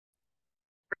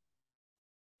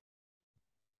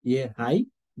Yeah, hi,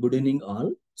 good evening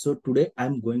all. So today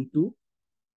I'm going to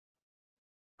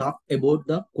talk about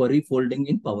the query folding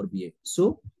in Power BI.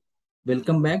 So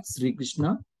welcome back, Sri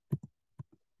Krishna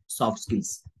Soft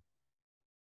Skills.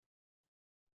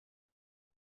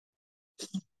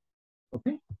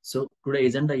 Okay. So today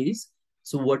agenda is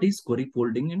what is query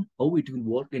folding and how it will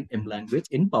work in M language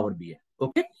in Power BI.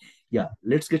 Okay. Yeah,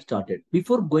 let's get started.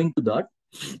 Before going to that,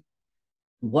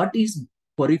 what is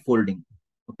query folding?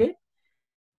 Okay,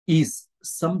 is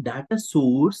some data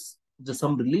source,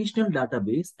 some relational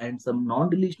database and some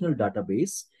non-relational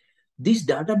database. This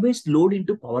database load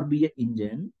into Power BI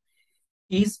engine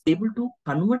is able to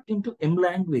convert into M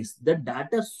language. The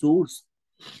data source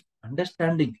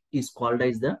understanding is called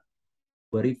as the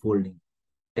query folding.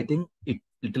 I think it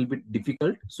little bit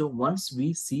difficult. So once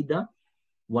we see the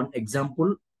one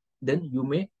example, then you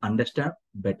may understand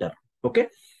better. Okay.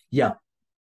 Yeah,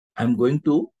 I'm going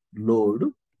to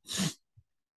load.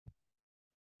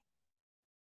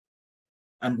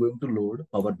 I'm going to load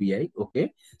Power BI.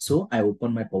 Okay. So I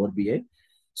open my Power BI.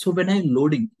 So when I'm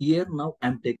loading here, now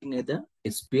I'm taking the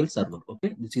SQL server.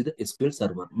 Okay. This is the SQL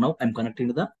server. Now I'm connecting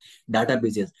to the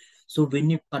databases. So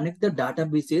when you connect the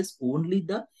databases, only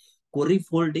the query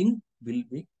folding will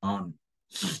be on.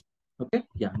 Okay.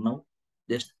 Yeah. Now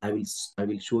just I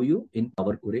will show you in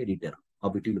Power Query Editor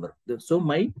how it will work. So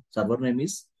my server name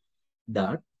is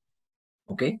that.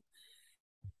 Okay.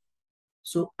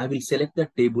 So I will select the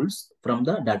tables from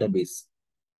the database.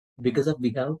 Because of we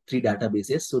have three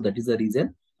databases, so that is the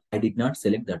reason I did not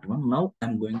select that one. Now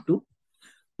I'm going to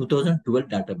 2012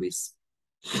 database.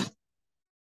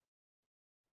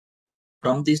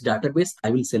 From this database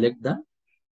I will select the,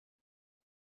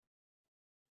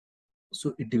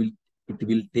 so it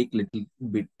will take little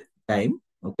bit time.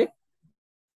 Okay,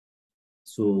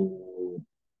 so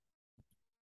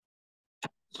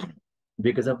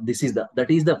because of this is the,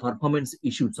 that is the performance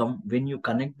issue. Some when you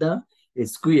connect the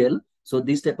SQL, so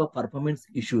this type of performance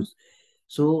issues,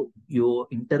 so your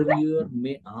interviewer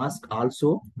may ask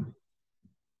also.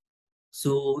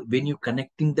 So when you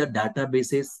connecting the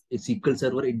databases, a SQL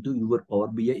Server into your Power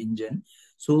BI engine,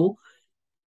 so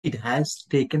it has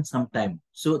taken some time.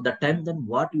 So that time, then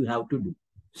what you have to do?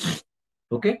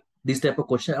 Okay, this type of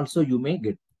question also you may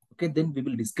get. Okay, then we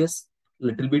will discuss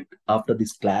little bit after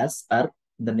this class or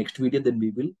the next video. Then we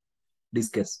will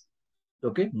discuss.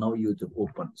 Okay, now you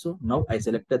open. So now I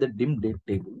selected the dim date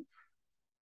table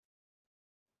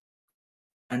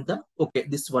and the, okay,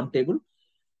 this one table.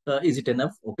 Is it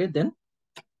enough? Okay, then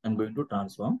I'm going to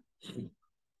transform.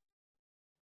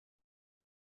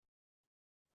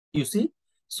 You see,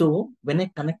 so when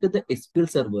I connected the SQL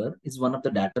server is one of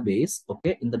the database.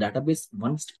 Okay, in the database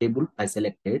one table I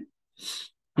selected.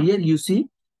 Here you see,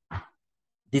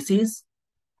 this is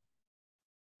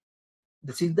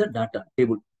the data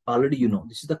table. Already you know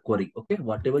this is the query. Okay,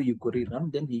 whatever you query run,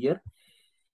 then here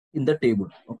in the table.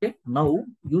 Okay, now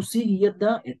you see here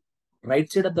the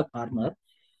right side of the corner,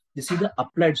 this is the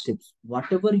applied steps.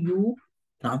 Whatever you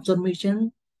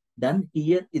transformation done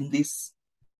here in this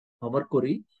Power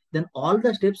Query, then all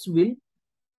the steps will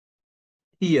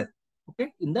here.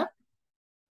 Okay, in the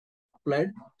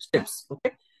applied steps.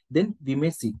 Okay, then we may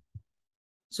see.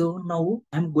 So now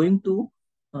I'm going to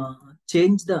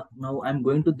change the, now I'm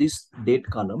going to this date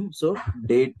column. So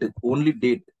date, only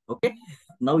date. Okay,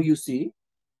 now you see,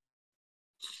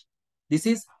 this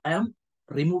is, I am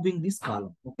removing this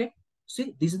column. Okay,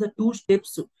 see, this is the two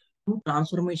steps, two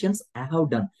transformations I have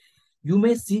done. You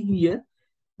may see here.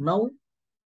 Now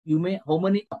you may, how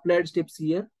many applied steps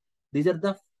here? These are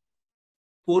the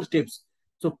four steps.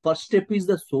 So first step is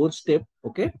the source step.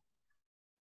 Okay,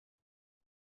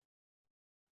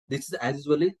 this is as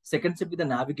usually. Second step is the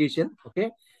navigation.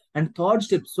 Okay, and third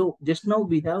step. So just now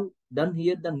we have done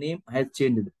here, the name has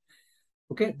changed.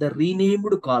 Okay, the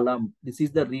renamed column. This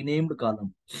is the renamed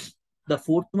column. The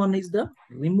fourth one is the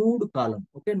removed column.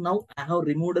 Okay, now I have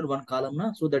removed one column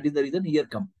now, so that is the reason here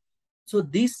come. So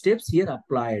these steps here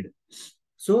applied.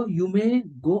 So you may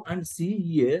go and see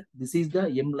here. This is the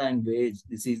M language.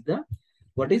 This is the,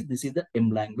 what is, this is the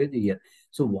M language here.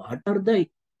 So what are the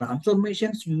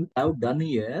transformations you have done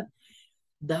here?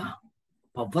 The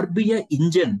Power BI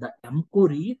engine, the M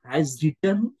query has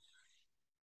written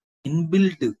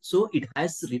inbuilt. So it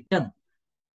has written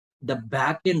the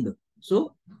backend.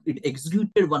 So it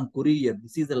executed one query here.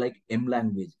 This is the like M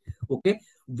language. Okay.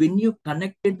 When you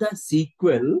connected the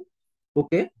SQL,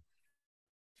 okay,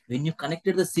 when you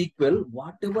connected the SQL,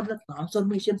 whatever the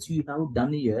transformations you have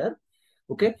done here,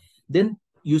 okay, then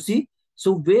you see,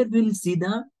 so where will see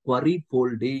the query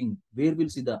folding? Where will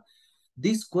see the,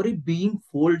 this query being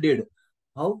folded?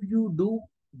 How you do,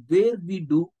 where we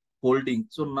do? folding.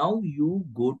 So now you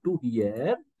go to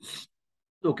here.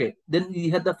 Okay, then we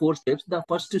have the 4 steps. The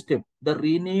first step, the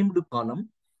renamed column.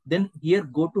 Then here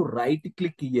go to right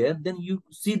click here. Then you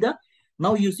see the,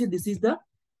 now you see this is the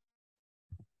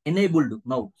enabled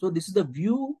now. So this is the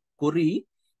view query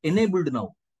enabled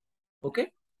now. Okay.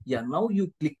 Yeah, now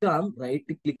you click on right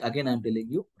click again. I'm telling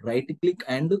you, right click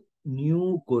and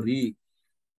new query.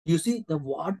 You see the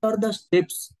what are the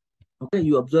steps? Okay,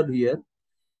 you observe here.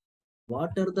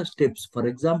 What are the steps? For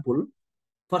example,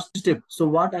 first step. So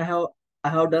what I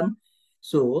have done.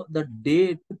 So the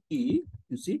date key,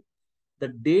 you see, the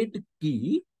date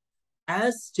key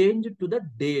has changed to the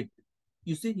date.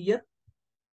 You see here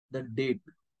the date.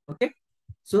 Okay.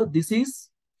 So this is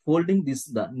folding this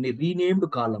the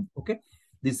renamed column. Okay.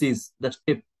 This is the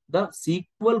step. The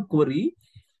SQL query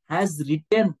has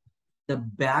written the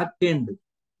backend.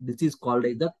 This is called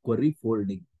as the query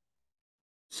folding.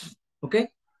 Okay.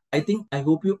 I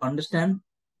hope you understand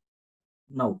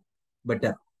now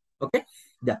better. Okay.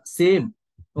 The same.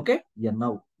 Okay. Yeah.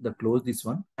 Now the close this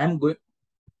one. I'm going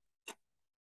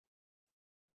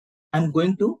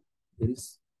to, there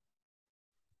is,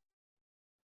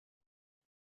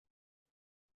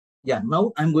 yeah,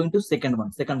 now I'm going to second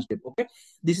step. Okay.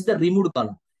 This is the removed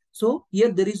column. So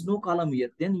here there is no column here.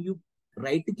 Then you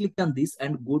right click on this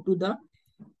and go to the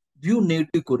view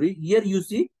native query. Here you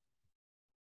see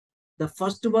the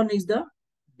first one is the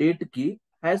date key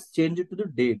has changed to the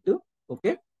date.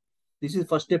 Okay. This is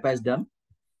first step has done.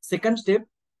 Second step,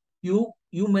 you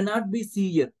may not be see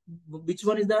here. Which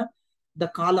one is the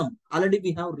column already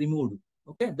we have removed.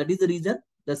 Okay. That is the reason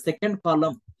the second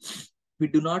column we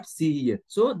do not see here.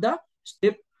 So the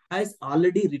step has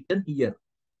already written here.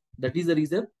 That is the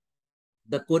reason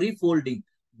the query folding,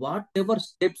 whatever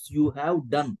steps you have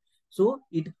done. So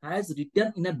it has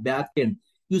written in a backend.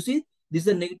 You see, this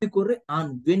is a negative query.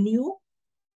 And when you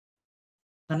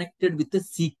connected with a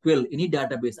SQL, any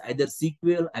database, either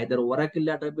SQL, either Oracle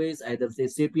database, either say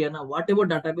SAP, whatever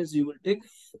database you will take,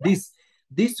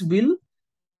 this will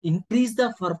increase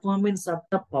the performance of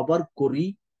the Power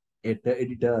Query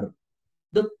editor.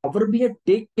 The Power BI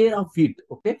take care of it.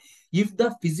 Okay. If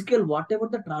the physical, whatever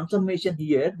the transformation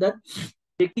here, that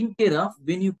taking care of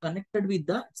when you connected with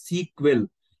the SQL.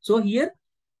 So here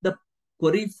the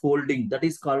query folding, that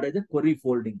is called as a query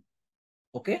folding.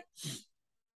 Okay.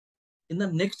 In the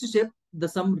next step, the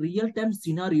some real-time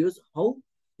scenarios, how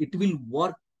it will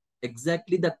work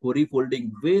exactly the query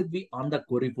folding, where we on the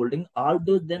query folding, all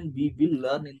those then we will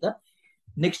learn in the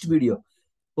next video.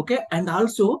 Okay. And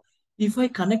also if I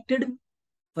connected,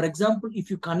 for example, if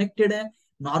you connected a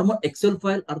normal Excel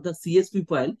file or the CSV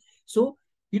file, so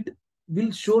it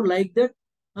will show like that,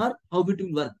 or how it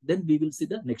will work. Then we will see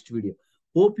the next video.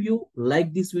 Hope you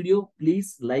like this video.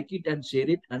 Please like it and share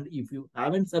it. And if you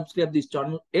haven't subscribed this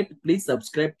channel yet, please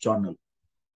subscribe channel.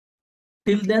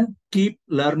 Till then, keep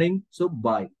learning. So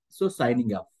bye. So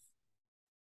signing off.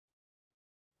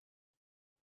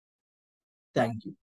 Thank you.